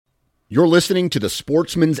You're listening to the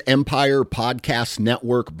Sportsman's Empire Podcast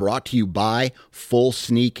Network, brought to you by Full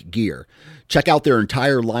Sneak Gear. Check out their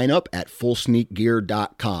entire lineup at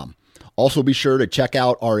fullsneakgear.com. Also be sure to check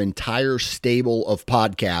out our entire stable of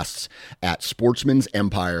podcasts at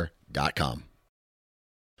sportsmansempire.com.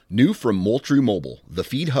 New from Moultrie Mobile, the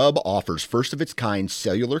Feed Hub offers first-of-its-kind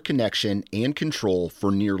cellular connection and control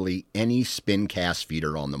for nearly any spin cast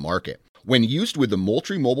feeder on the market. When used with the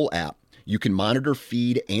Moultrie Mobile app, you can monitor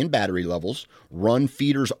feed and battery levels, run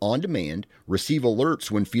feeders on demand, receive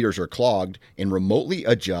alerts when feeders are clogged, and remotely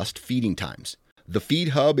adjust feeding times. The Feed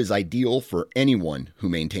Hub is ideal for anyone who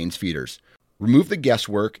maintains feeders. Remove the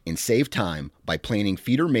guesswork and save time by planning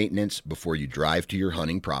feeder maintenance before you drive to your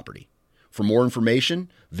hunting property. For more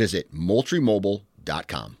information, visit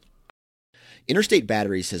MoultrieMobile.com. Interstate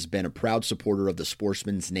Batteries has been a proud supporter of the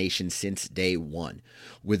Sportsman's Nation since day one.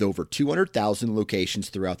 With over 200,000 locations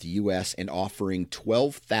throughout the U.S. and offering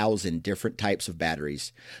 12,000 different types of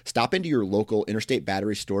batteries, stop into your local Interstate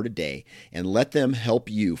Battery store today and let them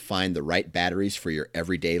help you find the right batteries for your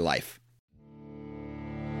everyday life.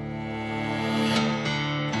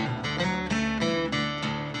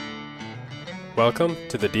 Welcome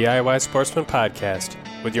to the DIY Sportsman Podcast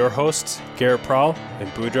with your hosts, Garrett Prawl and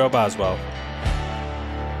Boudreaux Boswell.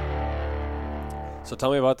 So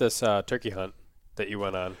tell me about this turkey hunt that you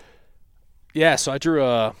went on. Yeah, so I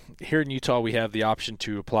drew here in Utah we have the option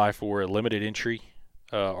to apply for a limited entry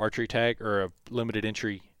archery tag or a limited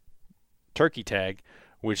entry turkey tag,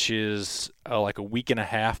 which is like a week and a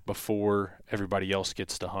half before everybody else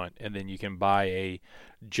gets to hunt. And then you can buy a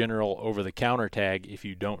general over-the-counter tag if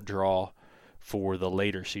you don't draw for the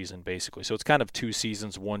later season, basically. So it's kind of two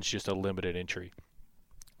seasons. One's just a limited entry.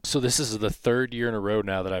 So this is the third year in a row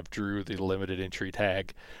now that I've drew the limited entry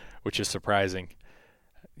tag, which is surprising.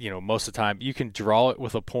 You know, most of the time you can draw it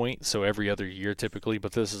with a point, so every other year typically,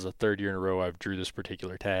 but this is the third year in a row I've drew this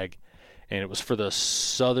particular tag. And it was for the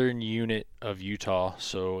southern unit of Utah,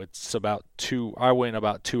 so it's I went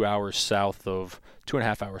about 2 hours south of,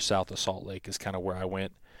 2.5 hours south of Salt Lake is kind of where I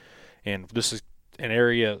went. And this is an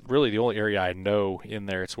area, really the only area I know in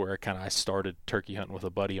there. It's where I started turkey hunting with a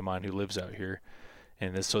buddy of mine who lives out here.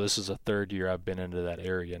 And this is the third year I've been into that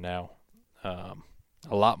area now. A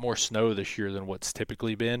lot more snow this year than what's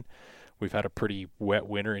typically been. We've had a pretty wet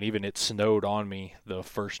winter, and even it snowed on me the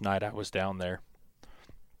first night I was down there.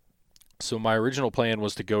 So my original plan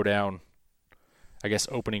was to go down, I guess,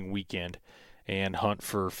 opening weekend and hunt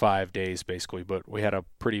for 5 days basically. But we had a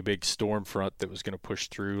pretty big storm front that was going to push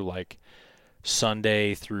through like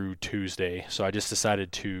Sunday through Tuesday. So I just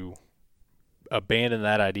decided to abandon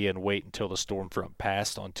that idea and wait until the storm front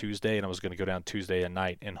passed on Tuesday, and I was going to go down Tuesday at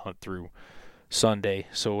night and hunt through Sunday.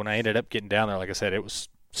 So when I ended up getting down there, like I said, it was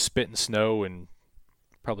spitting snow and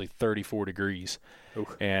probably 34 degrees.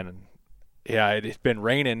 Oof. And yeah, it had been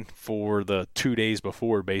raining for the 2 days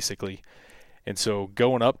before basically. And so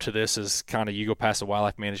going up to this is kind of, you go past the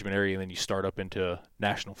wildlife management area and then you start up into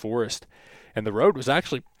national forest, and the road was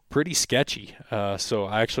actually pretty sketchy. So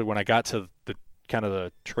I actually, when I got to the kind of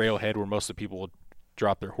the trailhead where most of the people would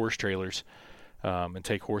drop their horse trailers and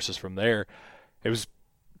take horses from there, it was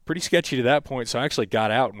pretty sketchy to that point. So I actually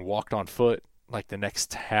got out and walked on foot like the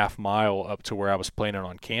next half mile up to where I was planning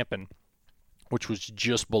on camping, which was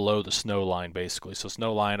just below the snow line basically. So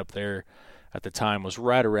snow line up there at the time was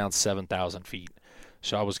right around 7,000 feet.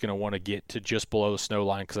 So I was going to want to get to just below the snow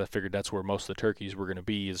line because I figured that's where most of the turkeys were going to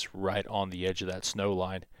be, is right on the edge of that snow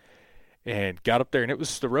line. And got up there, and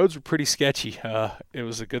the roads were pretty sketchy. It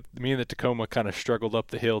was me and the Tacoma kind of struggled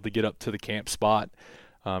up the hill to get up to the camp spot.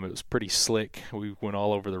 It was pretty slick. We went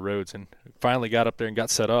all over the roads and finally got up there and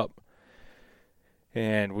got set up.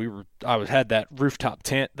 And I had that rooftop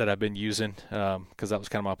tent that I've been using because that was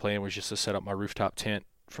kind of my plan, was just to set up my rooftop tent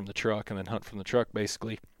from the truck and then hunt from the truck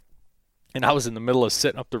basically. And I was in the middle of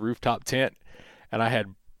setting up the rooftop tent, and I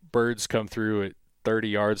had birds come through at 30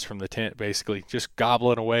 yards from the tent basically, just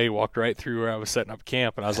gobbling away, walked right through where I was setting up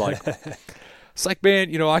camp. And I was like, it's like,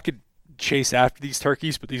 man, I could chase after these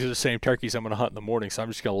turkeys, but these are the same turkeys I'm going to hunt in the morning, so I'm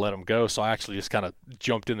just going to let them go. So I actually just kind of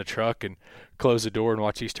jumped in the truck and closed the door and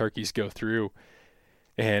watched these turkeys go through.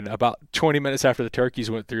 And about 20 minutes after the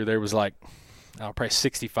turkeys went through, there was like probably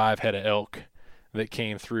 65 head of elk that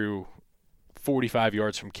came through 45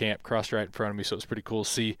 yards from camp, crossed right in front of me. So it was pretty cool to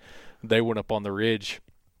see. They went up on the ridge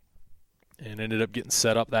and ended up getting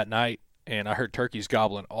set up that night. And I heard turkeys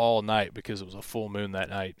gobbling all night because it was a full moon that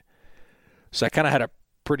night. So I kind of had a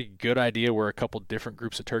pretty good idea where a couple different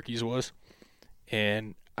groups of turkeys was.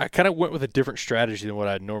 And I kind of went with a different strategy than what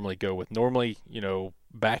I'd normally go with. Normally,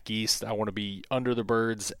 back east, I want to be under the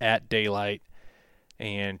birds at daylight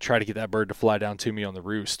and try to get that bird to fly down to me on the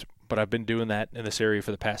roost. but I've been doing that in this area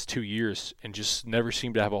for the past 2 years and just never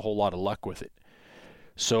seemed to have a whole lot of luck with it.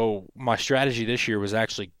 So my strategy this year was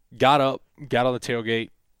actually got on the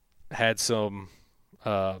tailgate, had some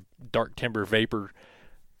Dark Timber Vapor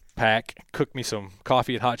pack, cooked me some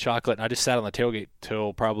coffee and hot chocolate, and I just sat on the tailgate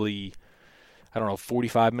till probably,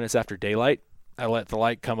 45 minutes after daylight. I let the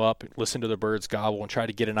light come up, listen to the birds gobble, and try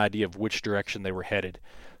to get an idea of which direction they were headed.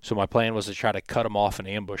 So my plan was to try to cut them off and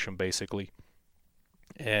ambush them, basically.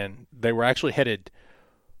 And they were actually headed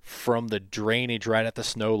from the drainage right at the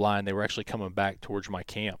snow line. They were actually coming back towards my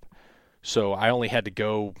camp. So I only had to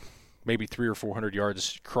go maybe 300 or 400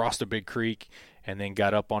 yards, crossed a big creek, and then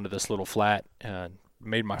got up onto this little flat and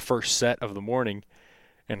made my first set of the morning.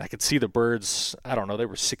 And I could see the birds, they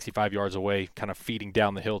were 65 yards away, kind of feeding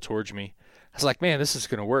down the hill towards me. I was like, man, this is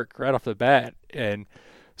going to work right off the bat. And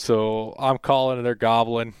so I'm calling and they're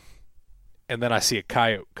gobbling. And then I see a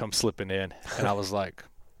coyote come slipping in. And I was like,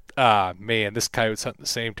 man, this coyote's hunting the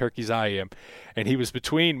same turkeys I am. And he was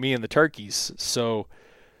between me and the turkeys. So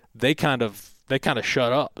they kind of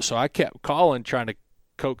shut up. So I kept calling, trying to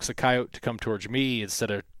coax the coyote to come towards me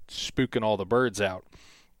instead of spooking all the birds out.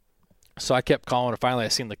 So I kept calling, and finally I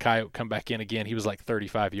seen the coyote come back in again. He was like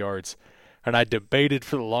 35 yards. And I debated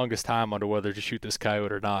for the longest time on whether to shoot this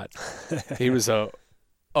coyote or not. He was a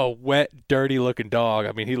wet, dirty-looking dog.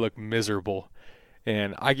 I mean, he looked miserable.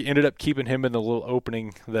 And I ended up keeping him in the little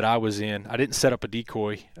opening that I was in. I didn't set up a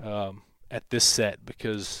decoy at this set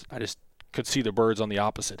because I just could see the birds on the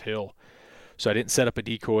opposite hill. So I didn't set up a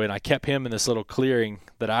decoy, and I kept him in this little clearing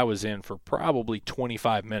that I was in for probably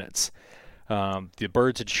 25 minutes. The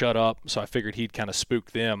birds had shut up, so I figured he'd kind of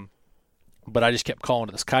spook them. But I just kept calling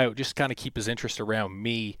to this coyote, just kind of keep his interest around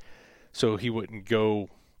me so he wouldn't go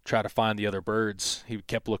try to find the other birds. He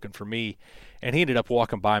kept looking for me, and he ended up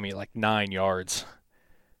walking by me like 9 yards.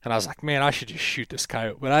 And I was like, man, I should just shoot this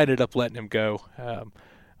coyote. But I ended up letting him go.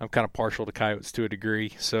 I'm kind of partial to coyotes to a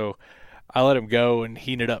degree. So I let him go, and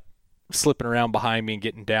he ended up slipping around behind me and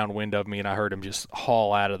getting downwind of me, and I heard him just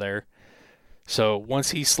haul out of there. So once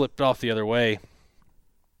he slipped off the other way,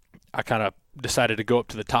 I kind of decided to go up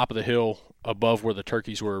to the top of the hill above where the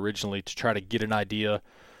turkeys were originally to try to get an idea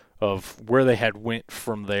of where they had went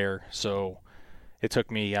from there. So it took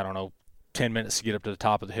me, 10 minutes to get up to the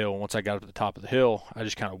top of the hill. And once I got up to the top of the hill, I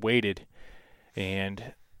just kind of waited,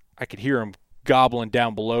 and I could hear them gobbling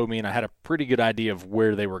down below me, and I had a pretty good idea of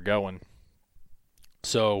where they were going.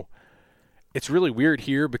 So it's really weird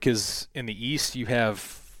here because in the east you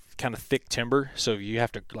have kind of thick timber, so you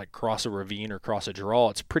have to like cross a ravine or cross a draw.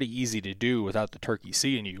 It's pretty easy to do without the turkey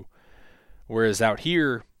seeing you. Whereas out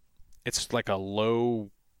here, it's like a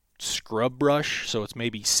low scrub brush, so it's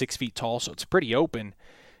maybe 6 feet tall, so it's pretty open.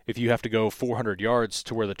 If you have to go 400 yards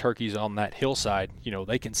to where the turkey's on that hillside,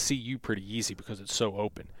 they can see you pretty easy because it's so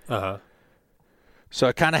open. So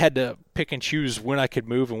I kind of had to pick and choose when I could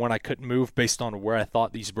move and when I couldn't move based on where I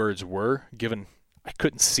thought these birds were, given I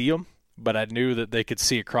couldn't see them, but I knew that they could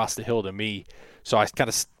see across the hill to me. So I kind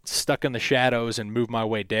of stuck in the shadows and moved my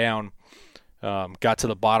way down, got to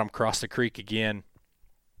the bottom, crossed the creek again,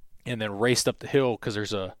 and then raced up the hill because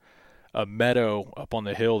there's a meadow up on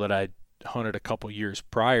the hill that I hunted a couple years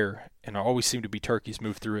prior, and there always seemed to be turkeys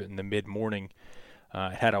move through it in the mid-morning.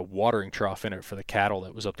 It had a watering trough in it for the cattle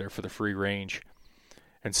that was up there for the free range.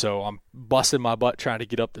 And so I'm busting my butt trying to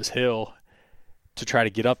get up this hill to try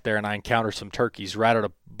to get up there, and I encounter some turkeys right at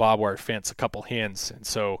a barbed wire fence, a couple hens. And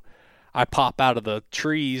so I pop out of the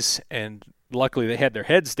trees, and luckily they had their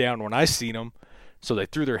heads down when I seen them, so they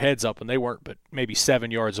threw their heads up, and they weren't but maybe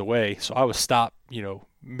 7 yards away. So I was stopped,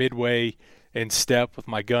 midway in step with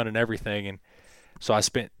my gun and everything. And so I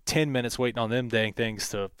spent 10 minutes waiting on them dang things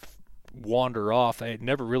to wander off. They had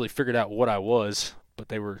never really figured out what I was, but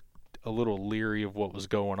they were a little leery of what was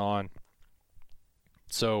going on.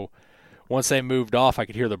 So once they moved off, I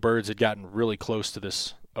could hear the birds had gotten really close to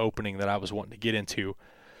this opening that I was wanting to get into.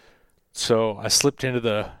 So I slipped into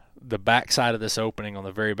the back side of this opening on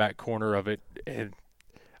the very back corner of it, and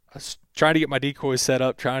I was trying to get my decoys set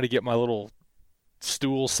up, trying to get my little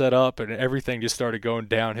stool set up, and everything just started going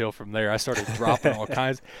downhill from there. I started dropping all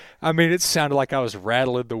kinds. I mean, it sounded like I was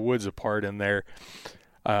rattling the woods apart in there.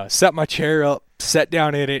 Set my chair up, sat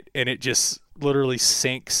down in it, and it just literally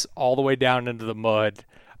sinks all the way down into the mud.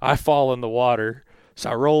 I fall in the water,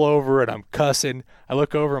 so I roll over and I'm cussing. I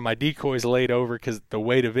look over and my decoy's laid over because the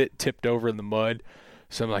weight of it tipped over in the mud.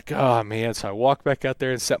 So I'm like, oh man. So I walk back out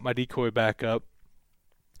there and set my decoy back up,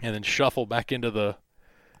 and then shuffle back into the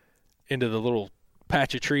little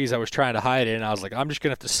patch of trees I was trying to hide in. I was like, I'm just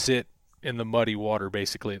gonna have to sit in the muddy water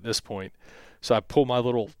basically at this point. So I pull my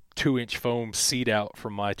little 2-inch foam seat out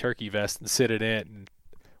from my turkey vest and sit it in, and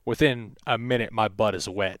within a minute, my butt is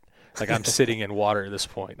wet. Like I'm sitting in water at this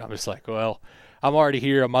point. I'm just like, well, I'm already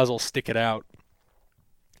here. I might as well stick it out.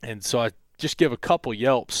 And so I just give a couple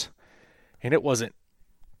yelps, and it wasn't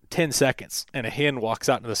 10 seconds, and a hen walks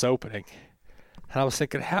out into this opening. And I was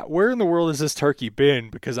thinking, where in the world has this turkey been?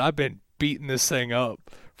 Because I've been beating this thing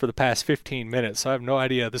up for the past 15 minutes. So I have no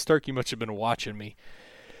idea. This turkey must have been watching me.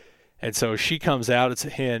 And so she comes out. It's a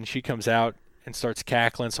hen. She comes out and starts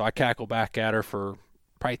cackling. So I cackle back at her for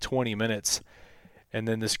probably 20 minutes. And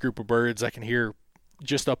then this group of birds I can hear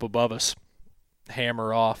just up above us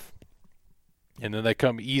hammer off. And then they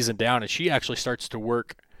come easing down, and she actually starts to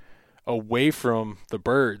work away from the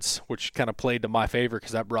birds, which kind of played to my favor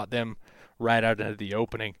because that brought them right out into the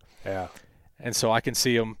opening. Yeah. And so I can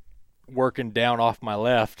see them working down off my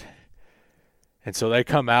left. And so they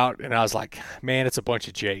come out, and I was like, man, it's a bunch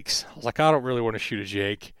of jakes. I was like, I don't really want to shoot a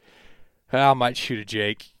jake. I might shoot a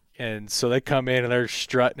jake. And so they come in, and they're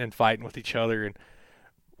strutting and fighting with each other. And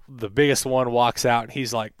the biggest one walks out, and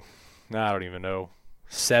he's like, I don't even know,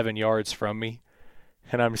 7 yards from me.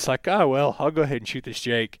 And I'm just like, oh, well, I'll go ahead and shoot this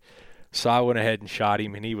jake. So I went ahead and shot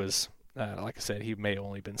him, and he was, like I said, he may have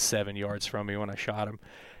only been 7 yards from me when I shot him.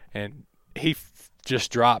 And he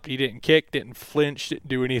just dropped. He didn't kick, didn't flinch, didn't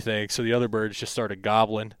do anything. So the other birds just started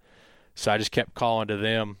gobbling. So I just kept calling to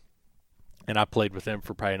them, and I played with them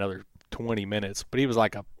for probably another 20 minutes. But he was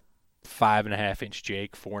like a 5.5-inch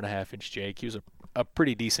jake, 4.5-inch jake. He was a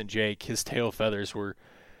pretty decent jake. His tail feathers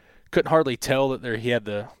couldn't hardly tell that he had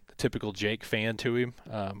the typical jake fan to him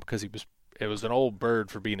because it was an old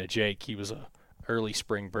bird for being a jake. He was a early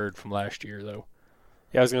spring bird from last year, though.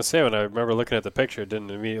 Yeah, I was going to say, when I remember looking at the picture, it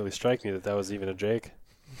didn't immediately strike me that was even a jake.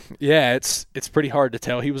 Yeah, it's pretty hard to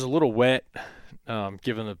tell. He was a little wet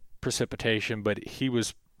given the precipitation, but he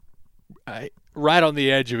was right on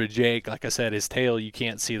the edge of a jake. Like I said, his tail, you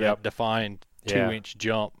can't see that defined 2-inch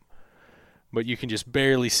jump, but you can just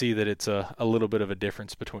barely see that it's a little bit of a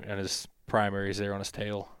difference between his primaries there on his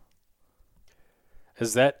tail.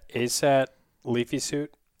 Is that ASAT leafy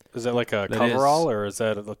suit? Is that like a coverall, or is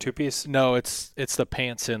that a two-piece? No, it's the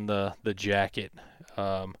pants and the jacket.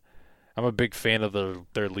 I'm a big fan of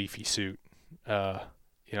their leafy suit.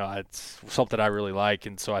 It's something I really like,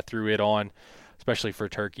 and so I threw it on, especially for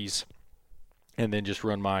turkeys, and then just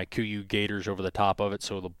run my Kuiu gaiters over the top of it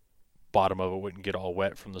so the bottom of it wouldn't get all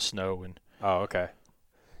wet from the snow. And oh, okay.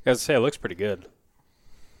 I was to say, it looks pretty good.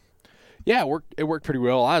 Yeah, it worked pretty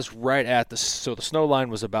well. I was right at the snow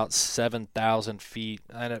line was about 7,000 feet.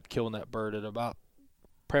 I ended up killing that bird at probably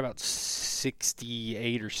about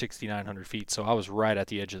 6,800 or 6,900 feet. So I was right at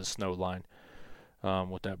the edge of the snow line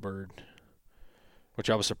with that bird,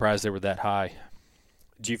 which I was surprised they were that high.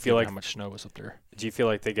 Do you feel like how much snow was up there? Do you feel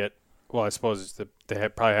like they get? Well, I suppose they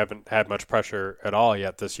probably haven't had much pressure at all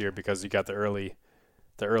yet this year because you got the early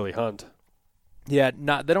hunt. Yeah,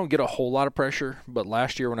 they don't get a whole lot of pressure, but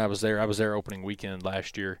last year when I was there opening weekend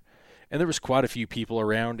last year, and there was quite a few people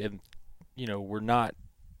around, and we're not.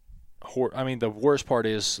 I mean, the worst part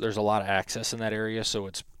is there's a lot of access in that area, so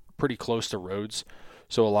it's pretty close to roads.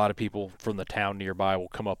 So a lot of people from the town nearby will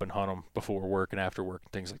come up and hunt them before work and after work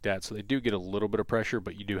and things like that. So they do get a little bit of pressure,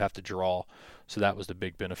 but you do have to draw. So that was the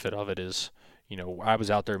big benefit of it is, I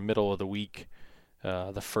was out there middle of the week,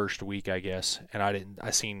 the first week, I guess, and I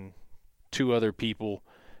seen 2 other people,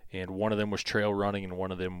 and one of them was trail running and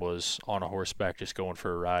one of them was on a horseback just going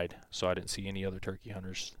for a ride. So I didn't see any other turkey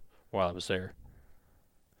hunters while I was there.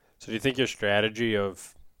 So do you think your strategy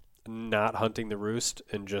of not hunting the roost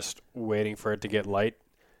and just waiting for it to get light,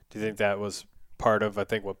 do you think that was part of, I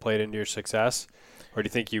think, what played into your success? Or do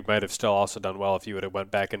you think you might have still also done well if you would have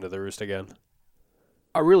went back into the roost again?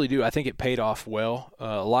 I really do. I think it paid off well.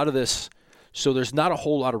 A lot of this, so there's not a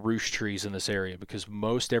whole lot of roost trees in this area because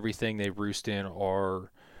most everything they roost in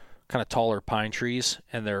are kind of taller pine trees,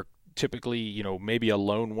 and they're typically, maybe a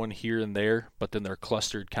lone one here and there, but then they're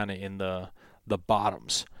clustered kind of in the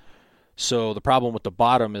bottoms. So the problem with the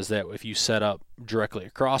bottom is that if you set up directly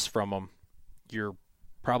across from them, you're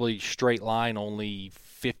probably straight line only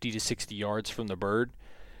 50 to 60 yards from the bird.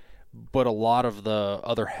 But a lot of the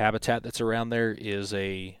other habitat that's around there is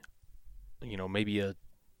maybe a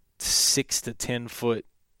 6 to 10 foot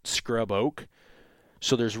scrub oak.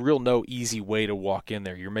 So there's no easy way to walk in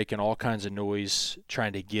there. You're making all kinds of noise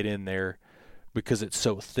trying to get in there because it's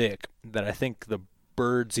so thick that I think the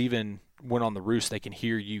birds, even when on the roost, they can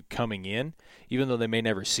hear you coming in. Even though they may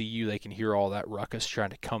never see you, they can hear all that ruckus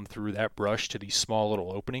trying to come through that brush to these small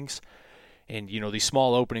little openings. And, these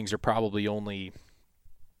small openings are probably a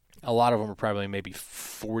lot of them are probably maybe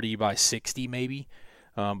 40 by 60 maybe.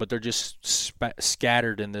 But they're just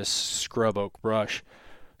scattered in this scrub oak brush.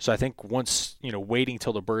 So I think once, waiting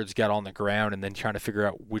till the birds got on the ground and then trying to figure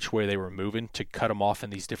out which way they were moving to cut them off in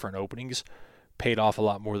these different openings paid off a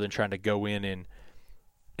lot more than trying to go in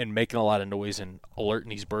and making a lot of noise and alerting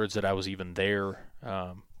these birds that I was even there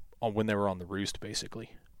on when they were on the roost,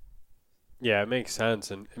 basically. Yeah, it makes sense.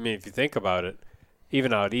 And I mean, if you think about it,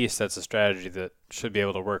 even out east, that's a strategy that should be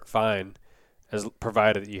able to work fine, as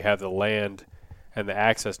provided that you have the land and the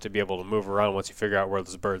access to be able to move around once you figure out where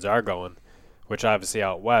those birds are going, which obviously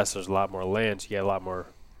out west, there's a lot more land, so you get a lot more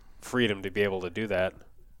freedom to be able to do that.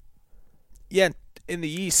 Yeah, in the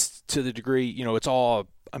east, to the degree, it's all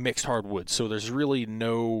a mixed hardwood, so there's really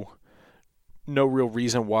no real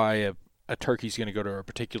reason why a turkey's going to go to a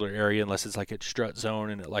particular area unless it's like its strut zone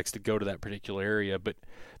and it likes to go to that particular area, but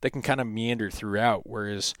they can kind of meander throughout,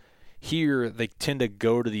 whereas here they tend to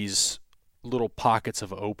go to these little pockets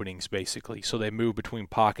of openings, basically. So they move between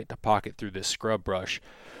pocket to pocket through this scrub brush.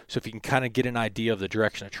 So if you can kind of get an idea of the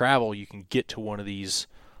direction of travel, you can get to one of these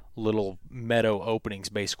little meadow openings,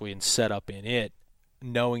 basically, and set up in it,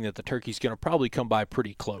 knowing that the turkey's going to probably come by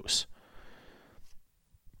pretty close.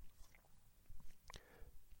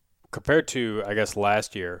 Compared to, I guess,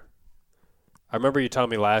 last year, I remember you telling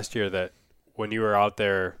me last year that when you were out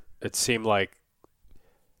there, it seemed like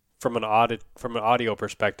from an audio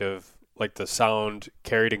perspective, like the sound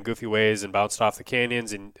carried in goofy ways and bounced off the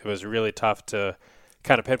canyons, and it was really tough to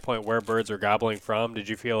kind of pinpoint where birds were gobbling from. Did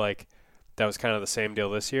you feel like that was kind of the same deal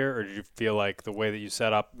this year, or did you feel like the way that you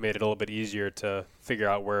set up made it a little bit easier to figure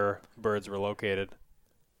out where birds were located?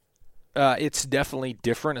 It's definitely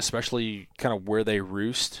different, especially kind of where they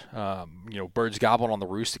roost. Birds gobbling on the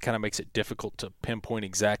roost, it kind of makes it difficult to pinpoint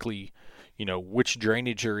exactly, which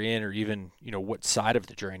drainage they're in or even, what side of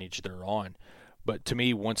the drainage they're on. But to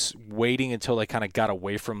me, once waiting until they kind of got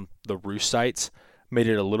away from the roost sites made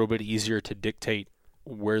it a little bit easier to dictate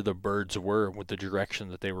where the birds were with the direction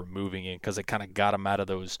that they were moving in, because it kind of got them out of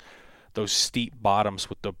those steep bottoms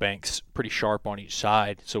with the banks pretty sharp on each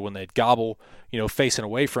side. So when they'd gobble, facing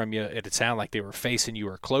away from you, it'd sound like they were facing you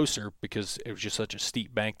or closer because it was just such a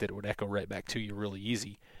steep bank that it would echo right back to you really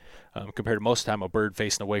easy. Compared to most of the time, a bird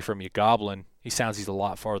facing away from you gobbling, he sounds he's a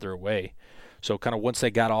lot farther away. So kind of once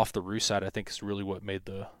they got off the roost side, I think is really what made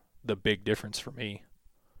the big difference for me.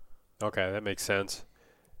 Okay, that makes sense.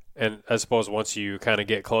 And I suppose once you kind of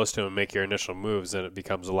get close to them and make your initial moves, then it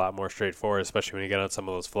becomes a lot more straightforward, especially when you get on some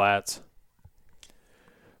of those flats.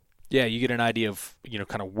 Yeah, you get an idea of,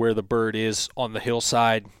 kind of where the bird is on the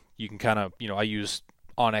hillside. You can kind of, I use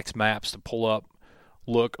Onyx maps to pull up,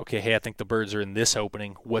 look, okay, hey, I think the birds are in this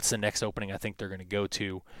opening. What's the next opening I think they're going to go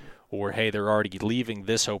to? Or, hey, they're already leaving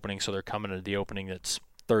this opening, so they're coming into the opening that's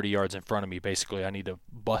 30 yards in front of me. Basically, I need to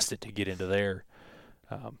bust it to get into there.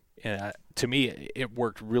 To me, it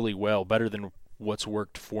worked really well, better than what's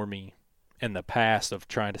worked for me in the past of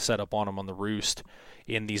trying to set up on them on the roost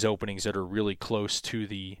in these openings that are really close to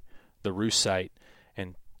the roost site.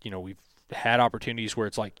 And, we've had opportunities where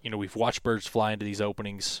it's like, we've watched birds fly into these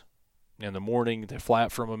openings in the morning, they fly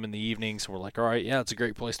out from them in the evenings, and we're like, all right, yeah, it's a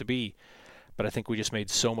great place to be. But I think we just made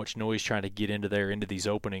so much noise trying to get into these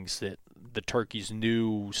openings that the turkeys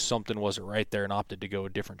knew something wasn't right there and opted to go a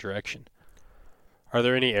different direction. Are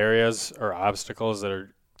there any areas or obstacles that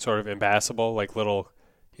are sort of impassable, like little,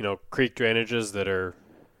 creek drainages that are,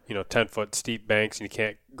 10-foot steep banks and you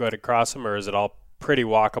can't go across them, or is it all pretty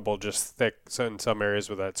walkable, just thick in some areas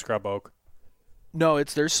with that scrub oak? No,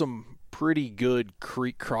 there's some pretty good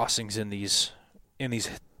creek crossings in these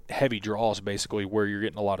heavy draws, basically, where you're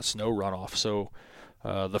getting a lot of snow runoff. So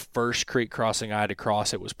the first creek crossing I had to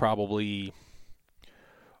cross, it was probably,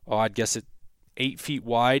 I'd guess it 8 feet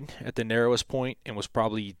wide at the narrowest point and was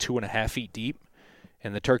probably 2.5 feet deep.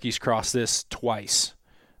 And the turkeys crossed this twice.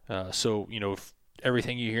 So, if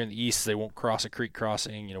everything you hear in the east, they won't cross a creek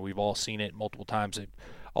crossing. We've all seen it multiple times.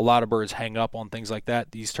 A lot of birds hang up on things like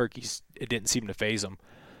that. These turkeys, it didn't seem to faze them.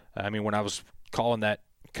 I mean, when I was calling that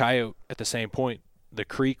coyote at the same point, the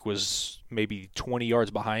creek was maybe 20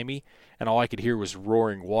 yards behind me, and all I could hear was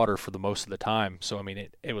roaring water for the most of the time. So, I mean,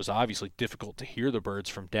 it was obviously difficult to hear the birds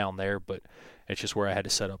from down there, but it's just where I had to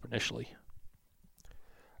set up initially.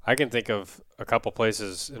 I can think of a couple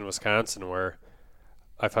places in Wisconsin where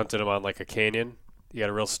I've hunted them on like a canyon. You got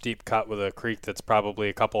a real steep cut with a creek that's probably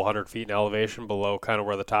a couple 100 feet in elevation below kind of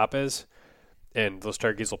where the top is, and those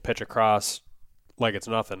turkeys will pitch across like it's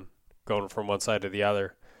nothing, going from one side to the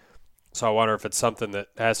other. So I wonder if it's something that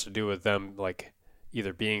has to do with them, like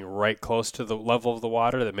either being right close to the level of the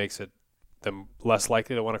water that makes them less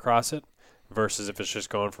likely to want to cross it, versus if it's just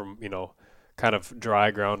going from, kind of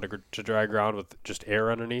dry ground to dry ground with just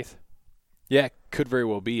air underneath. Yeah, could very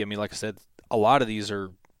well be. I mean, like I said, a lot of these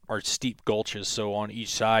are are steep gulches. So on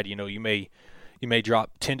each side, you may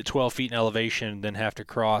drop 10 to 12 feet in elevation and then have to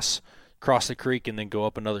cross the creek and then go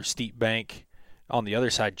up another steep bank on the other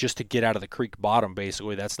side just to get out of the creek bottom.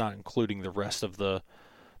 Basically, that's not including the rest of the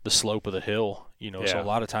slope of the hill. So a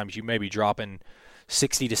lot of times you may be dropping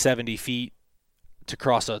 60 to 70 feet to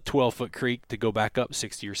cross a 12-foot creek to go back up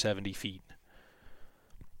 60 or 70 feet.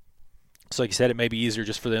 So like you said, it may be easier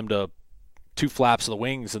just for them to 2 flaps of the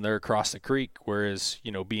wings and they're across the creek, whereas,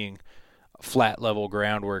 being flat level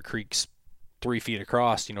ground where a creek's 3 feet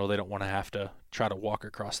across, they don't want to have to try to walk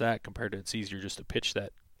across that compared to it's easier just to pitch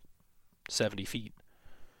that 70 feet.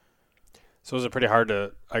 So is it pretty hard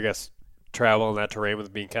to, I guess, travel in that terrain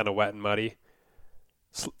with being kind of wet and muddy?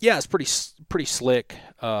 Yeah, it's pretty slick.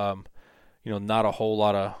 Not a whole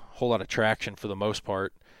lot of traction for the most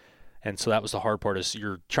part. And so that was the hard part, is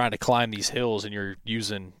you're trying to climb these hills and you're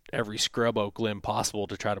using every scrub oak limb possible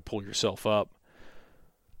to try to pull yourself up.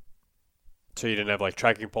 So you didn't have like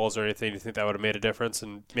trekking poles or anything? Do you think that would have made a difference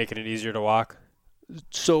in making it easier to walk?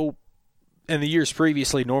 So in the years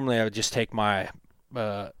previously, normally I would just take my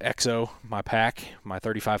EXO, my pack, my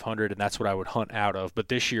 3500, and that's what I would hunt out of. But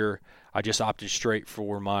this year I just opted straight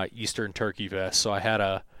for my Eastern turkey vest. So I had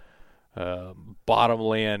a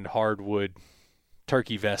bottomland hardwood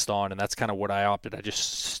turkey vest on, and that's kind of what I opted. I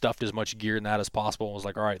just stuffed as much gear in that as possible and was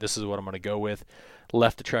like, all right, this is what I'm going to go with.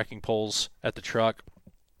 Left the trekking poles at the truck,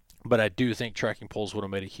 but I do think trekking poles would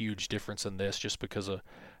have made a huge difference in this just because of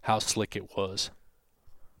how slick it was.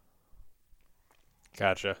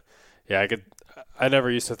 Gotcha. Yeah, I never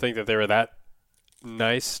used to think that they were that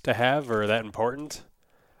nice to have or that important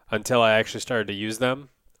until I actually started to use them,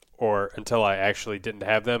 or until I actually didn't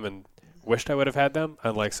have them and wished I would have had them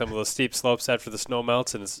on like some of those steep slopes after the snow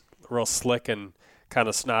melts and it's real slick and kind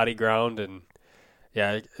of snotty ground. And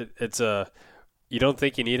yeah, it's you don't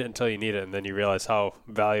think you need it until you need it, and then you realize how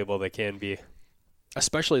valuable they can be.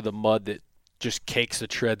 Especially the mud that just cakes the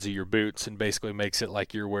treads of your boots and basically makes it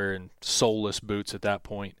like you're wearing soleless boots at that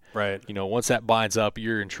point. Right. Once that binds up,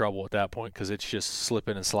 you're in trouble at that point because it's just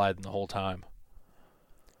slipping and sliding the whole time.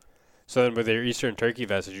 So then with your Eastern turkey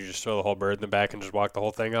vest, did you just throw the whole bird in the back and just walk the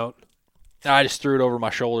whole thing out? I just threw it over my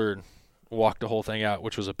shoulder and walked the whole thing out,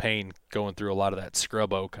 which was a pain going through a lot of that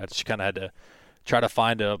scrub oak. I just kind of had to try to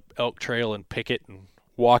find a elk trail and pick it and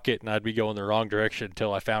walk it, and I'd be going the wrong direction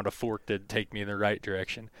until I found a fork that'd take me in the right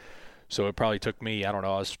direction. So it probably took me, I don't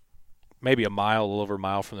know, I was maybe a little over a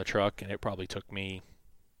mile from the truck, and it probably took me,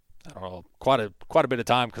 I don't know, quite a bit of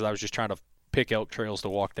time because I was just trying to pick elk trails to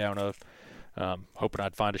walk down of, hoping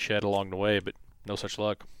I'd find a shed along the way, but no such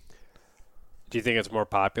luck. Do you think it's more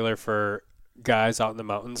popular for guys out in the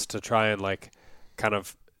mountains to try and like kind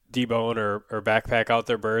of debone or backpack out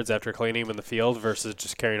their birds after cleaning them in the field versus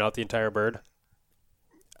just carrying out the entire bird?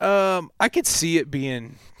 I could see it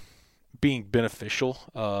being beneficial,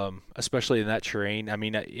 especially in that terrain. I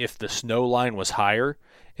mean, if the snow line was higher,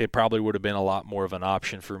 it probably would have been a lot more of an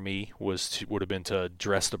option for me. Would have been to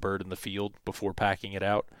dress the bird in the field before packing it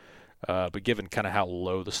out. But given kind of how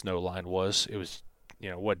low the snow line was, it was,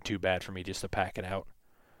 wasn't too bad for me just to pack it out.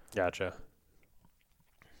 Gotcha.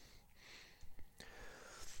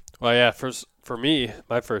 Well, yeah, for me,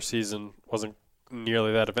 my first season wasn't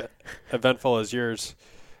nearly that eventful as yours.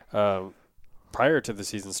 Prior to the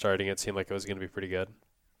season starting, it seemed like it was going to be pretty good.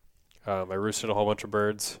 I roosted a whole bunch of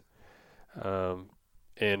birds,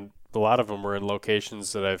 and a lot of them were in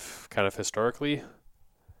locations that I've kind of historically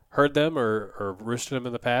heard them or roosted them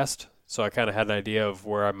in the past. So I kind of had an idea of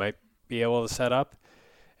where I might be able to set up.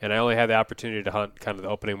 And I only had the opportunity to hunt kind of the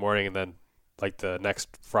opening morning and then like the next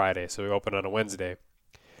Friday. So we opened on a Wednesday.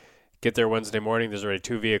 Get there Wednesday morning, there's already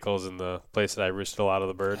 2 vehicles in the place that I roosted a lot of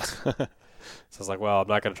the birds. So I was like, well, I'm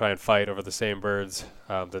not going to try and fight over the same birds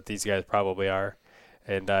that these guys probably are.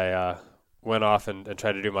 And I went off and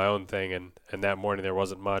tried to do my own thing. And that morning there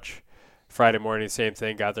wasn't much. Friday morning, same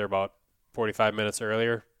thing. Got there about 45 minutes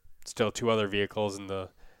earlier. Still 2 other vehicles in the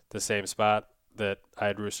same spot that I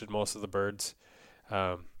had roosted most of the birds.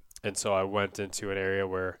 And so I went into an area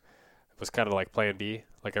where it was kind of like Plan B.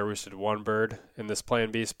 Like I roosted 1 bird in this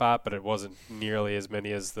Plan B spot, but it wasn't nearly as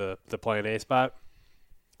many as the Plan A spot.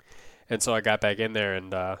 And so I got back in there,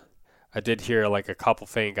 and I did hear like a couple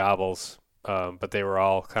faint gobbles, but they were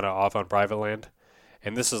all kind of off on private land.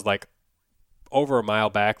 And this is like over a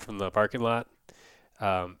mile back from the parking lot.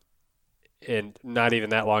 And not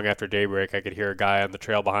even that long after daybreak, I could hear a guy on the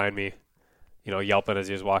trail behind me, yelping as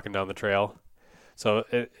he was walking down the trail. So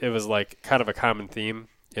it was like kind of a common theme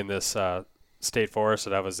in this state forest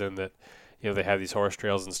that I was in, that, they have these horse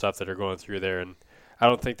trails and stuff that are going through there. And I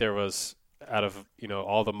don't think there was, out of,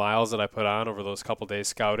 all the miles that I put on over those couple days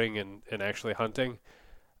scouting and actually hunting,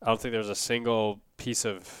 I don't think there's a single piece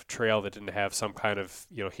of trail that didn't have some kind of,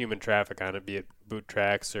 human traffic on it, be it boot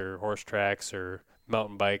tracks or horse tracks or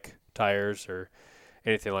mountain bike tires or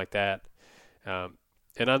anything like that.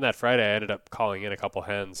 And on that Friday, I ended up calling in a couple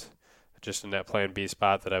hens just in that plan B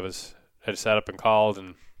spot that I set up and called,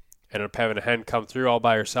 and ended up having a hen come through all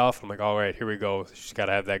by herself. I'm like, all right, here we go. She's got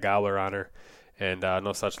to have that gobbler on her, and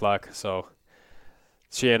no such luck. So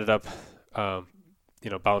she ended up,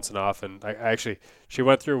 bouncing off. And she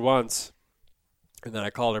went through once, and then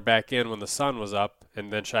I called her back in when the sun was up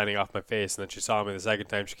and then shining off my face. And then she saw me the second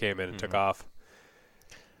time she came in and took off.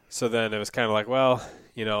 So then it was kind of like, well,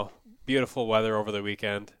 beautiful weather over the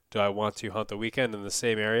weekend. Do I want to hunt the weekend in the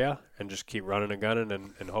same area and just keep running and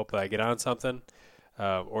gunning and hope that I get on something?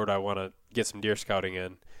 Or do I want to get some deer scouting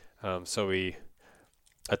in? So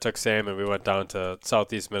I took Sam and we went down to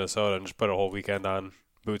southeast Minnesota and just put a whole weekend on,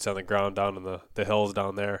 boots on the ground down in the hills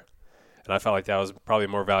down there. And I felt like that was probably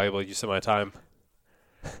more valuable use of my time.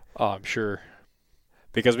 Oh, I'm sure.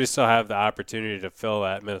 Because we still have the opportunity to fill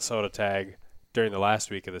that Minnesota tag during the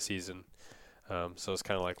last week of the season. So it's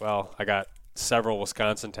kind of like, well, I got several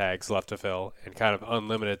Wisconsin tags left to fill and kind of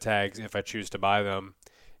unlimited tags if I choose to buy them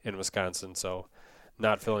in Wisconsin. So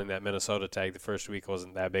not filling that Minnesota tag the first week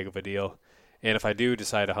wasn't that big of a deal. And if I do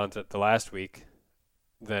decide to hunt it the last week,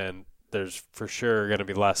 then there's for sure going to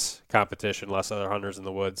be less competition, less other hunters in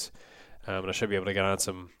the woods. And I should be able to get on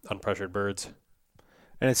some unpressured birds.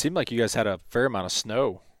 And it seemed like you guys had a fair amount of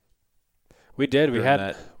snow. We did. We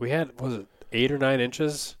had, was it 8 or 9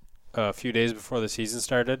 inches a few days before the season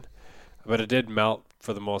started? But it did melt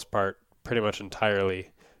for the most part pretty much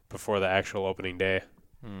entirely before the actual opening day.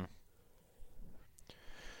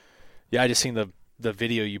 Yeah, I just seen the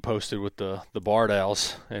video you posted with the barred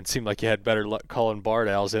owls, and it seemed like you had better luck calling barred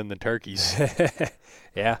owls in than turkeys.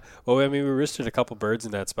 Yeah. Well, I mean, we roosted a couple birds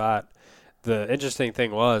in that spot. The interesting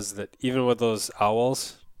thing was that even with those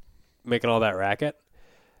owls making all that racket,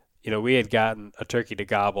 we had gotten a turkey to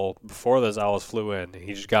gobble before those owls flew in.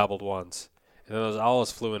 He just gobbled once. And then those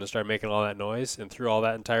owls flew in and started making all that noise. And through all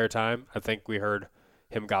that entire time, I think we heard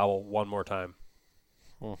him gobble one more time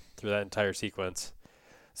through that entire sequence.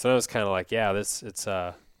 So it was kind of like, yeah, it's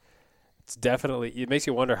definitely, it makes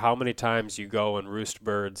you wonder how many times you go and roost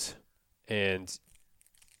birds and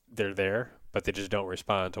they're there, but they just don't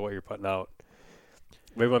respond to what you're putting out.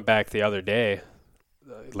 We went back the other day,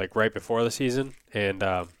 like right before the season, and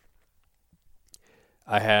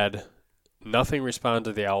I had nothing respond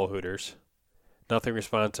to the owl hooters, nothing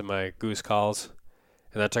respond to my goose calls,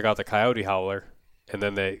 and I took out the coyote howler, and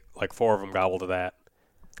then 4 of them gobbled to that.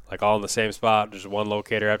 Like all in the same spot, just one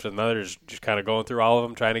locator after another, just kind of going through all of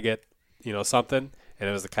them, trying to get, something, and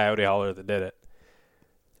it was the coyote howler that did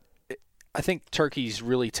it. I think turkeys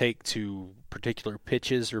really take to particular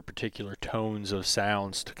pitches or particular tones of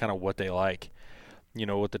sounds to kind of what they like.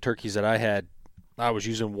 With the turkeys that I had, I was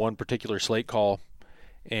using one particular slate call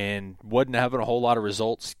and wasn't having a whole lot of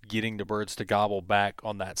results getting the birds to gobble back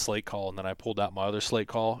on that slate call. And then I pulled out my other slate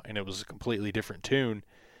call, and it was a completely different tune.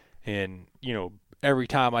 And, every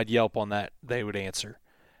time I'd yelp on that, they would answer.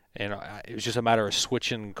 And it was just a matter of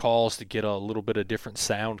switching calls to get a little bit of different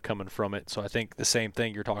sound coming from it. So I think the same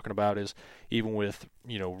thing you're talking about is even with,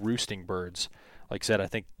 roosting birds. Like I said, I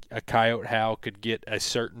think a coyote howl could get a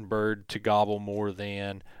certain bird to gobble more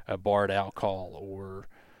than a barred owl call or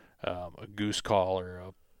a goose call or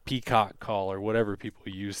a peacock call or whatever people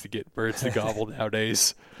use to get birds to gobble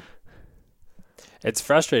nowadays. It's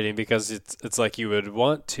frustrating because it's like you would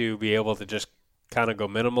want to be able to just kind of go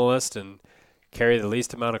minimalist and carry the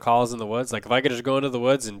least amount of calls in the woods. Like if I could just go into the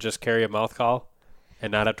woods and just carry a mouth call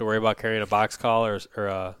and not have to worry about carrying a box call or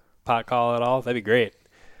a pot call at all, that'd be great.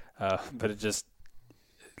 But it just,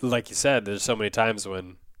 like you said, there's so many times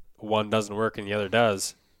when one doesn't work and the other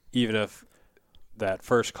does, even if that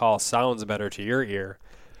first call sounds better to your ear,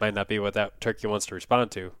 might not be what that turkey wants to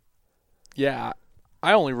respond to. Yeah,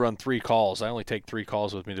 I only run 3 calls. I only take 3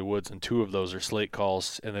 calls with me to the woods, and 2 of those are slate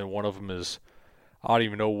calls, and then one of them is, I don't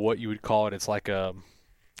even know what you would call it. It's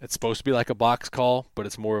it's supposed to be like a box call, but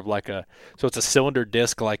it's more of so it's a cylinder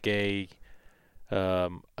disc like a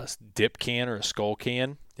dip can or a skull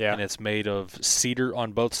can. Yeah. And it's made of cedar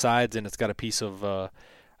on both sides, and it's got a piece of, I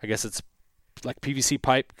guess it's like PVC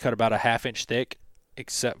pipe cut about a 1/2 inch thick,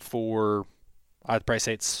 except for, I'd probably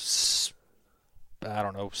say it's,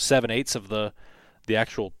 7/8 of the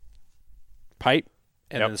actual pipe.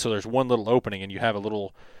 And then so there's one little opening, and you have a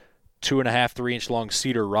little 2.5, 3 inch long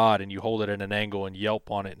cedar rod, and you hold it at an angle and yelp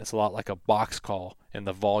on it, and it's a lot like a box call in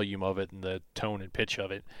the volume of it and the tone and pitch of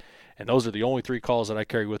it. And those are the only 3 calls that I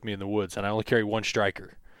carry with me in the woods, and I only carry 1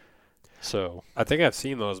 striker. So I think I've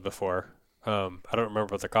seen those before. I don't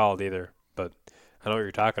remember what they're called either, but I know what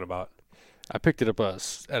you're talking about. I picked it up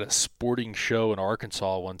at a sporting show in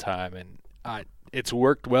Arkansas one time, and it's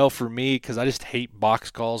worked well for me because I just hate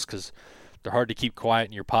box calls because they're hard to keep quiet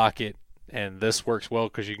in your pocket, and this works well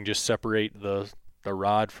because you can just separate the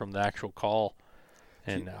rod from the actual call.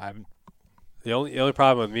 And the only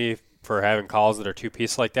problem with me for having calls that are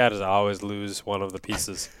two-piece like that is I always lose one of the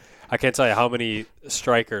pieces. I can't tell you how many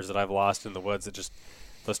strikers that I've lost in the woods that just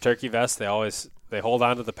those turkey vests, they hold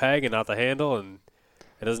on to the peg and not the handle, and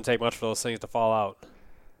it doesn't take much for those things to fall out.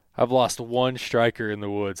 I've lost one striker in the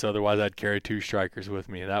woods. Otherwise, I'd carry 2 strikers with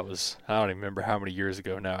me. That was, I don't even remember how many years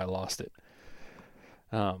ago now I lost it.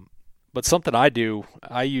 But something I do,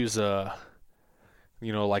 I use like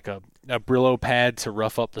a Brillo pad to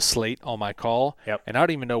rough up the slate on my call. Yep. And I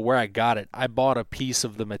don't even know where I got it. I bought a piece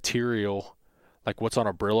of the material, like what's on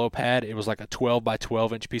a Brillo pad. It was like a 12 by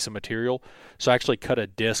 12 inch piece of material. So I actually cut a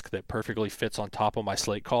disc that perfectly fits on top of my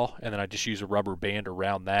slate call, and then I just use a rubber band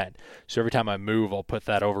around that. So every time I move, I'll put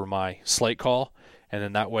that over my slate call, and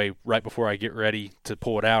then that way, right before I get ready to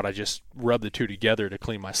pull it out, I just rub the two together to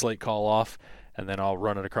clean my slate call off, and then I'll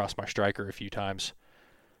run it across my striker a few times.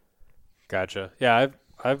 Gotcha. Yeah,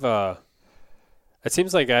 I've it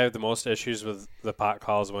seems like I have the most issues with the pot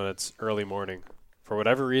calls when it's early morning. For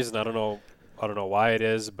whatever reason, I don't know why it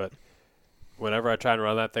is, but whenever I try and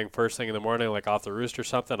run that thing first thing in the morning, like off the roost or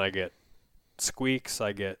something, I get squeaks,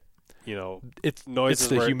 I get, It's noises.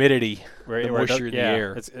 It's the humidity, the moisture in the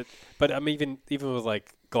air. But I'm even with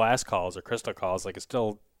like glass calls or crystal calls, like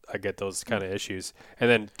I get those kind of issues. And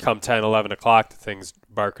then come 10, 11 o'clock, the thing's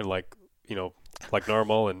barking like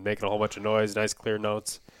normal and making a whole bunch of noise, nice clear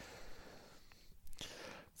notes.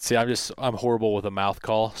 See, I'm horrible with a mouth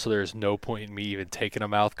call, so there's no point in me even taking a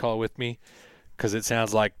mouth call with me because it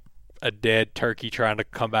sounds like a dead turkey trying to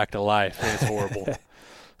come back to life, and it's horrible.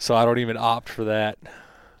 So I don't even opt for that.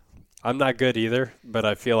 I'm not good either, but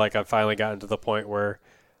I feel like I've finally gotten to the point where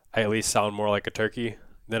I at least sound more like a turkey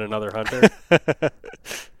than another hunter.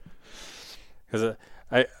 Because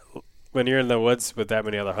when you're in the woods with that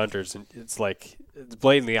many other hunters, it's like it's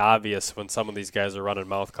blatantly obvious when some of these guys are running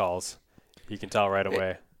mouth calls. You can tell right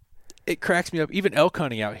away. It cracks me up. Even elk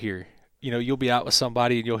hunting out here, you'll be out with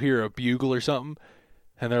somebody and you'll hear a bugle or something,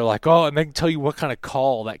 and they're like, "Oh," and they can tell you what kind of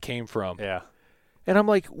call that came from. Yeah. And I'm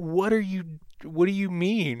like, "What do you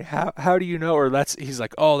mean? How do you know?" Or he's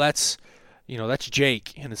like, "Oh, that's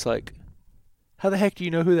Jake," and it's like, "How the heck do you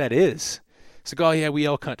know who that is?" It's like, "Oh yeah, we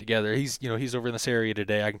elk hunt together. He's over in this area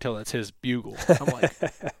today. I can tell that's his bugle." I'm like,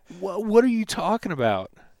 "What are you talking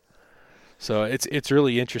about?" So it's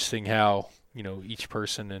really interesting how each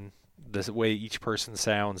person and the way each person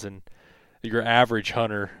sounds. And your average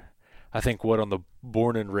hunter, I think on the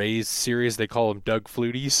Born and Raised series they call them Doug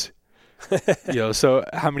Fluties. So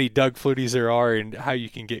how many Doug Fluties there are and how you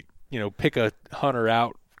can get pick a hunter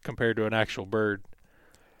out compared to an actual bird.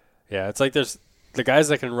 Yeah, it's like there's the guys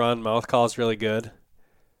that can run mouth calls really good.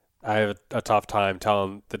 I have a tough time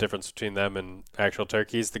telling the difference between them and actual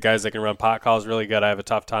turkeys. The guys that can run pot calls really good, I have a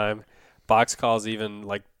tough time. Box calls, even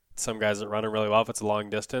like some guys that run it really well if it's a long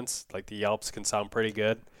distance, like the yelps can sound pretty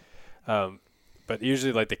good. But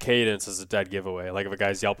usually like the cadence is a dead giveaway. Like if a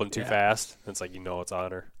guy's yelping too fast, it's like it's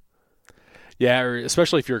on her. Yeah, or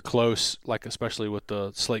especially if you're close, like especially with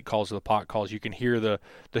the slate calls or the pot calls, you can hear the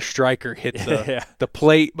striker hit the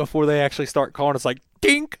plate before they actually start calling. It's like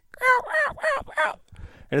dink, ow, ow, ow, ow.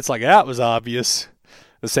 And it's like that was obvious.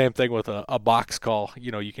 The same thing with a box call.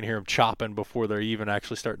 You can hear them chopping before they're even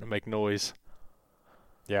actually starting to make noise.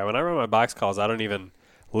 Yeah, when I run my box calls, I don't even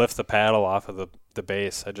lift the paddle off of the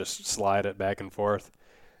base. I just slide it back and forth.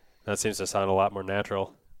 That seems to sound a lot more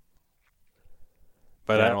natural.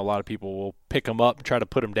 But I know a lot of people will pick them up and try to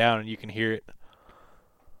put them down, and you can hear it.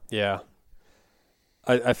 Yeah.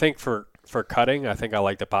 I think for cutting, I think I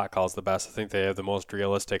like the pot calls the best. I think they have the most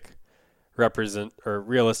realistic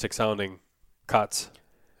sounding cuts.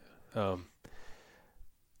 But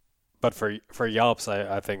for yelps,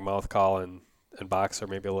 I think mouth call and box are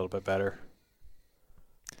maybe a little bit better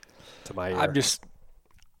to my ear.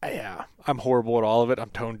 I'm horrible at all of it. I'm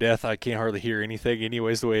tone deaf. I can't hardly hear anything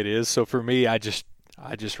anyways the way it is. So for me, I just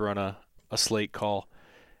run a slate call,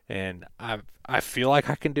 and I feel like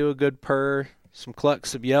I can do a good purr, some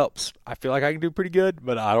clucks, some yelps. I feel like I can do pretty good,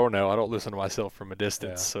 but I don't know. I don't listen to myself from a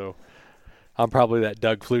distance, so I'm probably that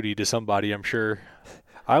Doug Flutie to somebody, I'm sure.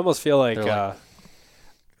 I almost feel like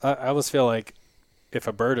if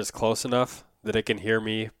a bird is close enough that it can hear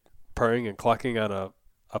me purring and clucking on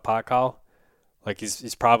a pot call, like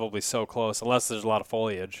he's probably so close, unless there's a lot of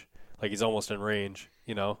foliage, like he's almost in range,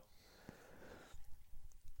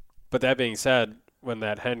 But that being said, when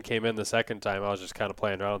that hen came in the second time, I was just kind of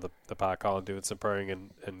playing around with the pot call and doing some purring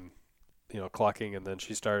and clucking, and then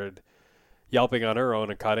she started yelping on her own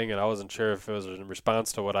and cutting, and I wasn't sure if it was in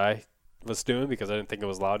response to what I was doing because I didn't think it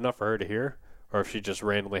was loud enough for her to hear, or if she just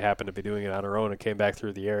randomly happened to be doing it on her own and came back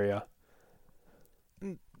through the area.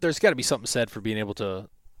 There's got to be something said for being able to,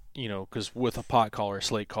 because with a pot call or a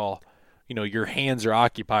slate call, your hands are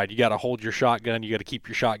occupied. You got to hold your shotgun. You got to keep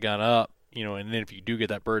your shotgun up, and then if you do get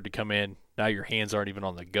that bird to come in, now your hands aren't even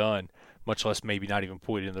on the gun, much less maybe not even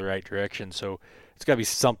pointed in the right direction. So it's got to be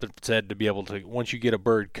something said to be able to, once you get a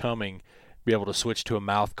bird coming, be able to switch to a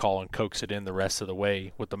mouth call and coax it in the rest of the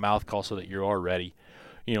way with the mouth call so that you are ready.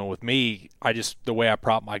 With me, the way I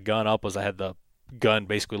propped my gun up was I had the gun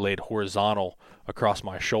basically laid horizontal across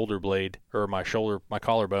my shoulder blade or my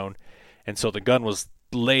collarbone. And so the gun was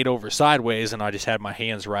laid over sideways and I just had my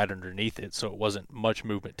hands right underneath it. So it wasn't much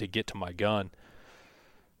movement to get to my gun.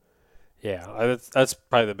 Yeah, that's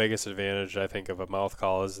probably the biggest advantage, I think, of a mouth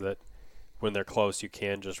call is that when they're close, you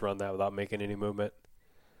can just run that without making any movement.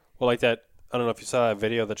 Well, like that, I don't know if you saw that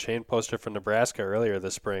video that Shane posted from Nebraska earlier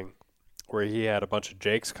this spring where he had a bunch of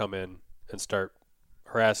jakes come in and start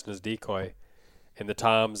harassing his decoy, and the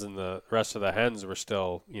toms and the rest of the hens were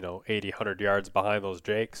still, 80, 100 yards behind those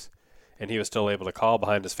jakes, and he was still able to call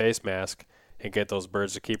behind his face mask and get those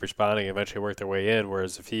birds to keep responding and eventually work their way in,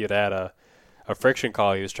 whereas if he had had a friction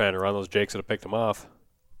call, he was trying to run, those jakes would have picked him off.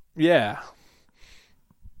 Yeah.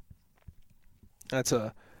 That's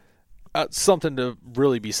something to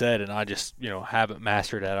really be said, and I just, haven't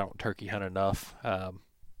mastered that. I don't turkey hunt enough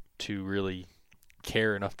to really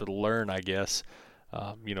care enough to learn, I guess.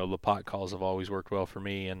 The pot calls have always worked well for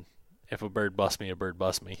me, and if a bird busts me, a bird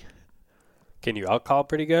busts me. Can you out-call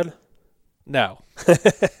pretty good? No.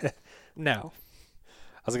 No.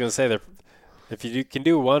 I was going to say that if you can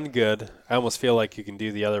do one good, I almost feel like you can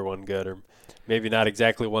do the other one good, or maybe not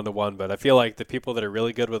exactly 1-to-1, but I feel like the people that are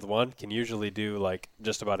really good with one can usually do like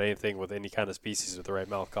just about anything with any kind of species with the right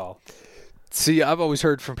mouth call. See, I've always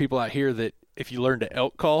heard from people out here that if you learn to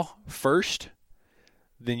elk call first,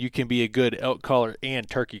 then you can be a good elk caller and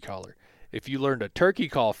turkey caller. If you learn to turkey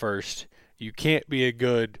call first, you can't be a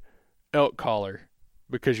good elk caller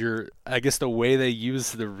because I guess the way they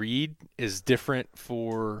use the reed is different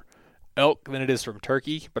for elk than it is from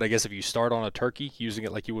turkey. But I guess if you start on a turkey using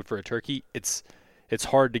it like you would for a turkey, it's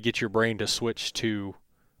hard to get your brain to switch to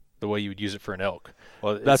the way you would use it for an elk.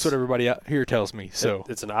 Well, that's what everybody out here tells me. So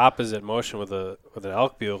it's an opposite motion with an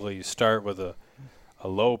elk bugle. You start with a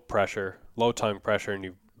low tongue pressure, and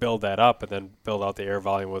you build that up and then build out the air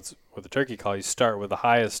volume with the turkey call. You start with the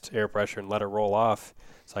highest air pressure and let it roll off.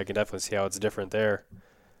 So I can definitely see how it's different there.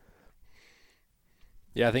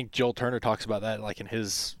 Yeah, I think Joel Turner talks about that like in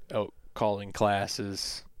his elk calling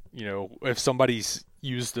classes. If somebody's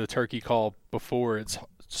used the turkey call before, it's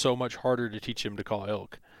so much harder to teach him to call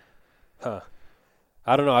elk. Huh.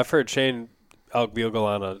 I don't know. I've heard Shane elk bugle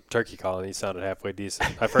on a turkey call, and he sounded halfway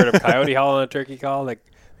decent. I've heard him coyote howl on a turkey call. Like,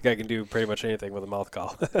 the guy can do pretty much anything with a mouth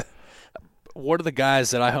call. One of the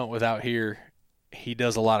guys that I hunt with out here, he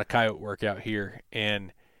does a lot of coyote work out here,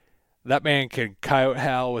 and that man can coyote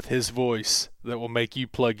howl with his voice that will make you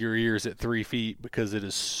plug your ears at 3 feet because it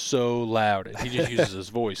is so loud. And he just uses his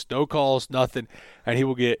voice. No calls, nothing. And he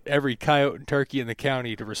will get every coyote and turkey in the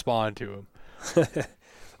county to respond to him.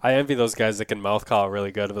 I envy those guys that can mouth call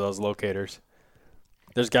really good with those locators.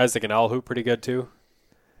 There's guys that can owl hoot pretty good too.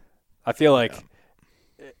 I feel like,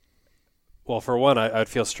 well, for one, I'd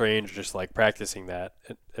feel strange just like practicing that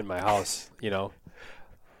in my house,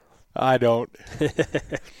 I don't.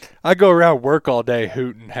 I go around work all day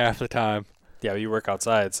hooting half the time. Yeah, you work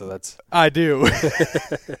outside, so that's... I do.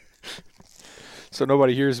 So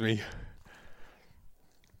nobody hears me.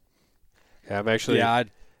 Yeah, I'm actually... Yeah,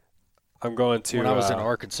 I'm going to... When I was in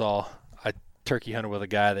Arkansas, I turkey hunted with a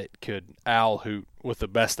guy that could owl hoot with the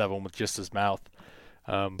best of them with just his mouth.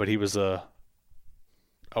 But he was a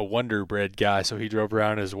Wonder Bread guy, so he drove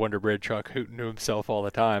around in his Wonder Bread truck hooting to himself all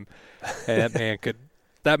the time. And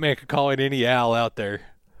that man could call in any owl out there.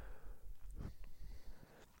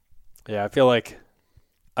 Yeah, I feel like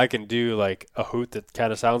I can do like a hoot that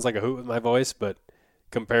kind of sounds like a hoot with my voice, but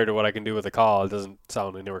compared to what I can do with a call, it doesn't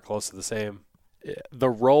sound anywhere close to the same. Yeah, the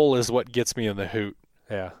roll is what gets me in the hoot.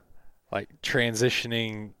 Yeah. Like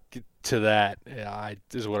transitioning to that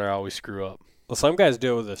is what I always screw up. Well, some guys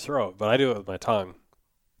do it with their throat, but I do it with my tongue.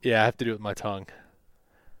 Yeah, I have to do it with my tongue.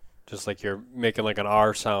 Just like you're making like an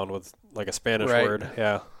R sound with like a Spanish word.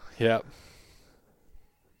 Yeah. Yep.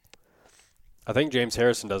 I think James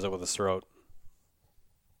Harrison does it with his throat.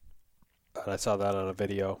 And I saw that on a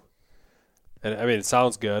video. And I mean, it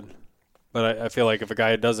sounds good. But I feel like if a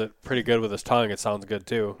guy does it pretty good with his tongue, it sounds good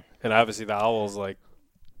too. And obviously the owls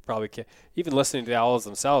probably can't. Even listening to the owls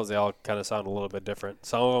themselves, they all kind of sound a little bit different.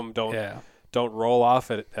 Some of them don't roll off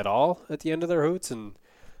at all at the end of their hoots, and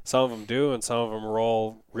some of them do, and some of them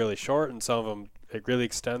roll really short, and some of them really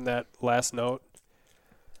extend that last note.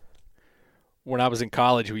 When I was in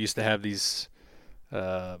college, we used to have these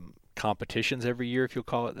competitions every year, if you'll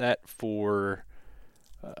call it that, for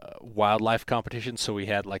wildlife competitions. So we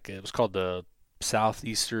had it was called the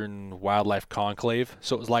Southeastern Wildlife Conclave.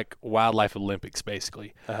 So it was like Wildlife Olympics,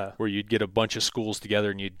 basically, where you'd get a bunch of schools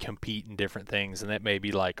together and you'd compete in different things. And that may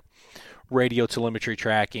be like radio telemetry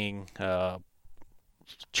tracking,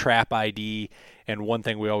 trap ID. And one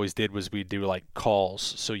thing we always did was we'd do like calls.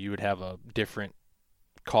 So you would have a different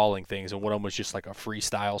calling things. And one of them was just like a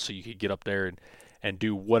freestyle. So you could get up there and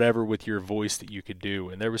do whatever with your voice that you could do.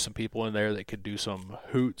 And there were some people in there that could do some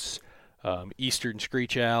hoots, eastern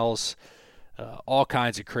screech owls, all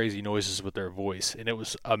kinds of crazy noises with their voice. And it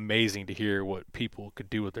was amazing to hear what people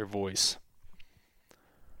could do with their voice.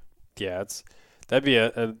 Yeah, that'd be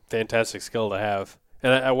a fantastic skill to have.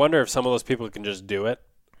 And I wonder if some of those people can just do it,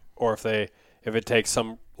 or if it takes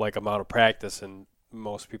some amount of practice, and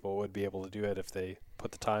most people would be able to do it if they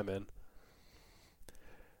put the time in.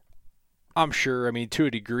 I'm sure. I mean, to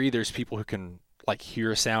a degree, there's people who can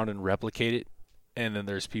hear a sound and replicate it, and then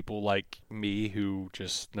there's people like me who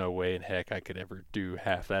just no way in heck I could ever do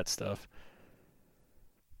half that stuff.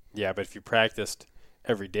 Yeah, but if you practiced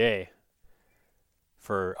every day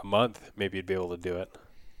for a month, maybe you'd be able to do it.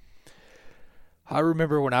 I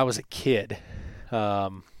remember when I was a kid,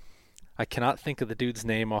 I cannot think of the dude's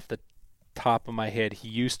name off the top of my head. He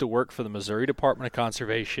used to work for the Missouri Department of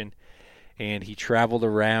Conservation, and he traveled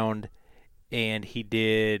around. And he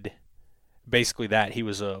did basically that.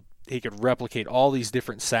 He could replicate all these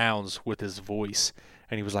different sounds with his voice.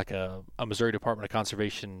 And he was like a Missouri Department of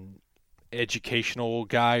Conservation educational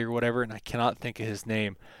guy or whatever. And I cannot think of his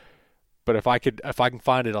name. But if I can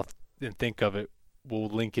find it and think of it, we'll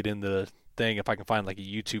link it in the thing. If I can find a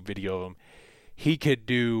YouTube video of him, he could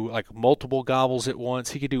do multiple gobbles at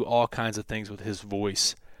once. He could do all kinds of things with his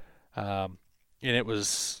voice. And it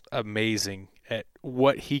was amazing at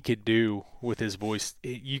what he could do with his voice.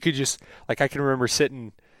 You could just I can remember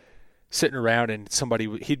sitting around and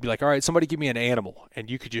he'd be like, all right, somebody give me an animal. And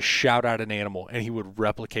you could just shout out an animal and he would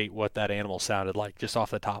replicate what that animal sounded like just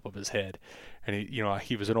off the top of his head. And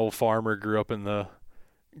he was an old farmer, grew up in the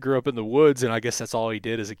woods. And I guess that's all he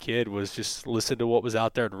did as a kid was just listen to what was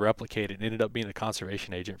out there and replicate it, and ended up being a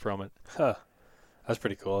conservation agent from it. Huh. That's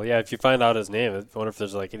pretty cool. Yeah. If you find out his name, I wonder if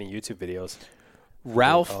there's any YouTube videos.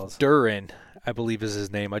 Ralph Duran, I believe is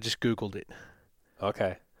his name. I just Googled it.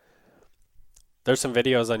 Okay. There's some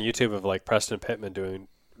videos on YouTube of Preston Pittman doing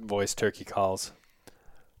voice turkey calls.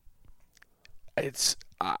 It's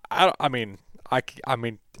I mean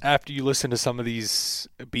after you listen to some of these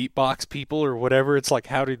beatbox people or whatever, it's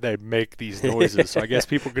how did they make these noises? So I guess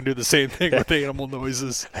people can do the same thing with animal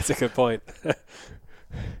noises. That's a good point.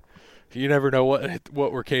 You never know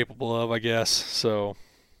what we're capable of, I guess. So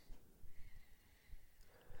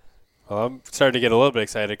well, I'm starting to get a little bit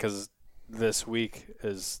excited because this week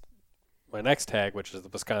is my next tag, which is the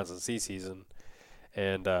Wisconsin sea season.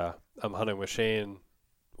 And I'm hunting with Shane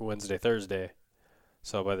Wednesday, Thursday.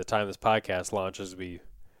 So by the time this podcast launches,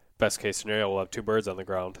 best case scenario, we'll have 2 birds on the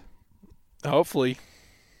ground. Hopefully.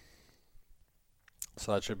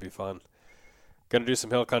 So that should be fun. Going to do some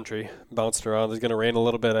hill country, bounced around. It's going to rain a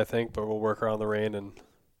little bit, I think, but we'll work around the rain and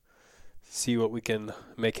see what we can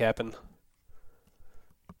make happen.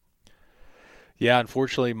 Yeah,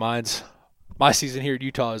 unfortunately, my season here at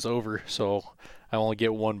Utah is over, so I only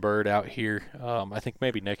get 1 bird out here. I think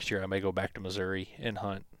maybe next year I may go back to Missouri and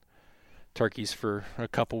hunt turkeys for a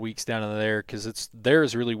couple weeks down in there, because there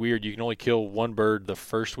is really weird. You can only kill 1 bird the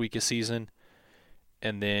first week of season,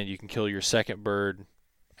 and then you can kill your second bird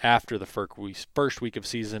after the first week of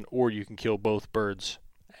season, or you can kill both birds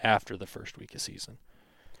after the first week of season.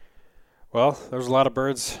 Well, there's a lot of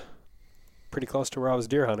birds pretty close to where I was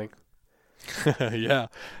deer hunting. Yeah,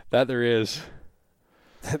 that there is.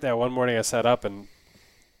 That one morning I sat up and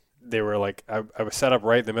they were I was set up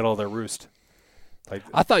right in the middle of their roost.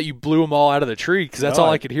 I thought you blew them all out of the tree, because that's all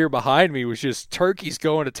I could hear behind me was just turkeys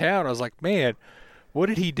going to town. I was like, man, what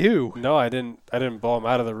did he do? No, I didn't blow them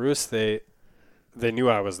out of the roost. They knew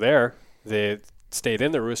I was there. They stayed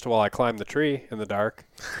in the roost while I climbed the tree in the dark.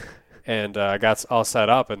 And I got all set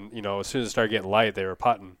up, and as soon as it started getting light, they were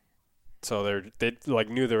putting. So they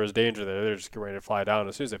knew there was danger there. They were just getting ready to fly down.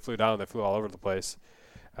 As soon as they flew down, they flew all over the place.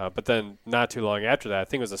 But then not too long after that, I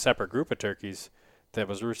think it was a separate group of turkeys that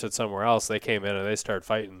was roosted somewhere else. They came in and they started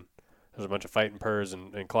fighting there's a bunch of fighting purrs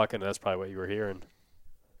and clucking. And that's probably what you were hearing.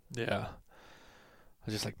 Yeah. I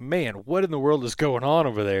was just like, man, what in the world is going on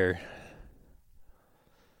over there?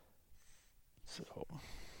 So,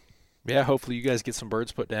 yeah, hopefully you guys get some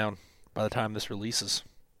birds put down by the time this releases.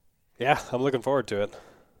 Yeah, I'm looking forward to it.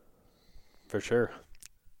 For sure.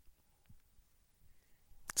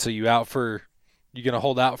 So you going to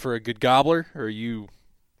hold out for a good gobbler, or are you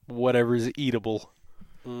whatever is eatable?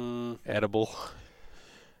 Edible?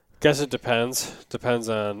 Guess it depends. Depends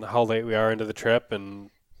on how late we are into the trip and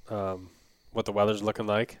what the weather's looking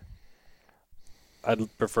like.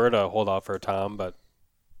 I'd prefer to hold out for a tom, but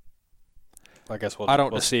I guess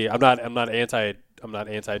we'll see. I'm not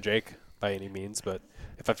anti Jake by any means, but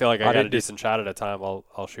if I feel like I got a decent shot at a tom,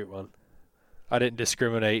 I'll shoot one. I didn't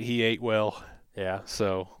discriminate. He ate well. Yeah.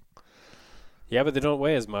 So. Yeah, but they don't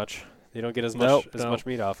weigh as much. You don't get as much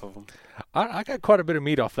meat off of them. I got quite a bit of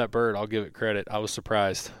meat off that bird. I'll give it credit. I was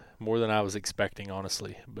surprised, more than I was expecting,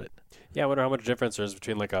 honestly. But yeah, I wonder how much difference there is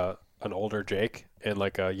between like an older Jake and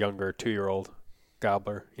like a younger 2-year-old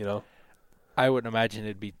gobbler. You know, I wouldn't imagine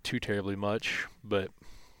it'd be too terribly much, but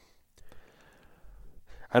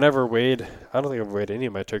I never weighed. I don't think I've weighed any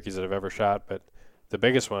of my turkeys that I've ever shot, but the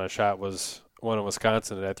biggest one I shot was one in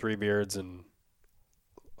Wisconsin. It had 3 beards and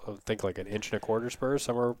I think like 1.25 inch spurs,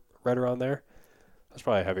 somewhere right around there. That's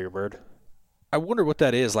probably a heavier bird. I wonder what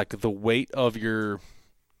that is, like the weight of your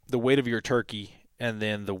turkey and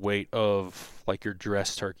then the weight of like your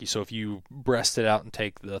dressed turkey. So if you breast it out and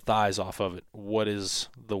take the thighs off of it, what is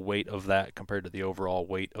the weight of that compared to the overall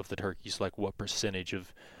weight of the turkey? So like what percentage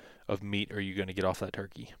of meat are you going to get off that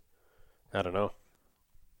turkey? I don't know.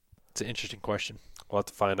 It's an interesting question. We'll have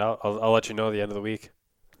to find out. I'll let you know at the end of the week.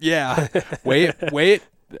 Yeah. weigh it,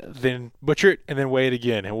 then butcher it, and then weigh it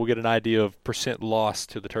again, and we'll get an idea of percent loss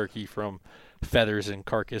to the turkey from feathers and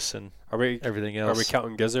carcass and everything else. Are we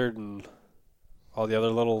counting gizzard and all the other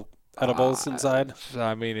little edibles inside?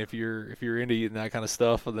 I mean, if you're into eating that kind of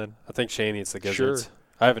stuff, then I think Shane eats the gizzards. Sure.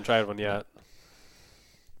 I haven't tried one yet.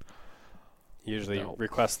 Usually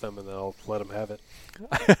request them, and then I'll let him have it.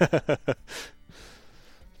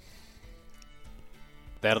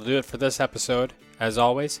 That'll do it for this episode. As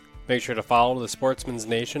always, make sure to follow the Sportsman's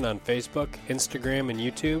Nation on Facebook, Instagram, and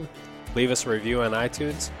YouTube. Leave us a review on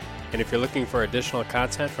iTunes. And if you're looking for additional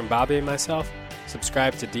content from Bobby and myself,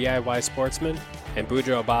 subscribe to DIY Sportsman and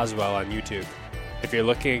Bujo Boswell on YouTube. If you're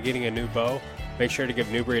looking at getting a new bow, make sure to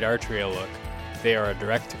give New Breed Archery a look. They are a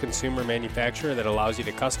direct-to-consumer manufacturer that allows you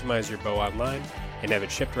to customize your bow online and have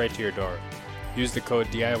it shipped right to your door. Use the code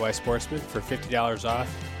DIY Sportsman for $50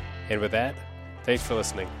 off. And with that, thanks for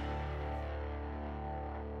listening.